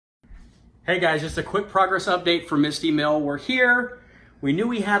Hey guys, just a quick progress update for Misty Mill. We're here. We knew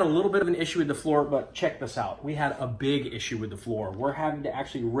we had a little bit of an issue with the floor, but check this out. We had a big issue with the floor. We're having to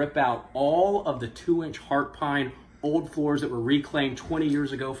actually rip out all of the 2-inch heart pine old floors that were reclaimed 20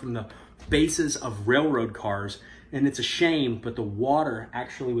 years ago from the bases of railroad cars. And it's a shame, but the water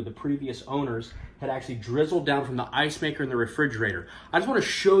actually with the previous owners had actually drizzled down from the ice maker and the refrigerator. I just want to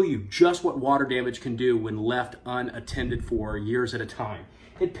show you just what water damage can do when left unattended for years at a time.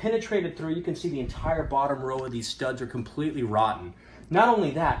 It penetrated through. You can see the entire bottom row of these studs are completely rotten. Not only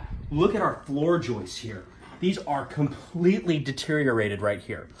that, look at our floor joists here. These are completely deteriorated right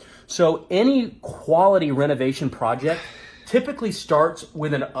here. So any quality renovation project typically starts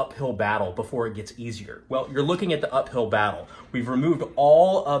with an uphill battle before it gets easier. Well, you're looking at the uphill battle. We've removed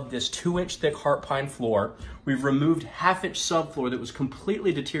all of this 2-inch thick heart pine floor. We've removed 1/2-inch subfloor that was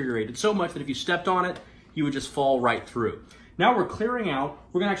completely deteriorated so much that if you stepped on it, you would just fall right through. Now we're clearing out.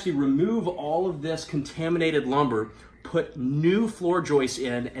 We're gonna actually remove all of this contaminated lumber, put new floor joists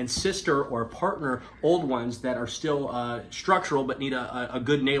in, and sister or partner old ones that are still structural but need a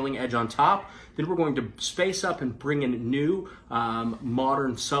good nailing edge on top. Then we're going to space up and bring in new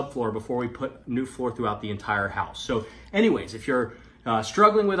modern subfloor before we put new floor throughout the entire house. So anyways, if you're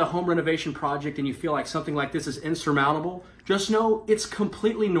struggling with a home renovation project and you feel like something like this is insurmountable, just know it's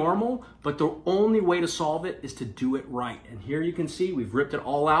completely normal, but the only way to solve it is to do it right. And here you can see we've ripped it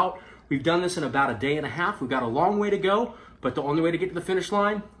all out. We've done this in about a day and a half. We've got a long way to go, but the only way to get to the finish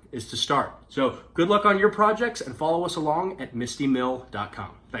line is to start. So good luck on your projects and follow us along at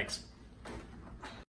mistymill.com. Thanks.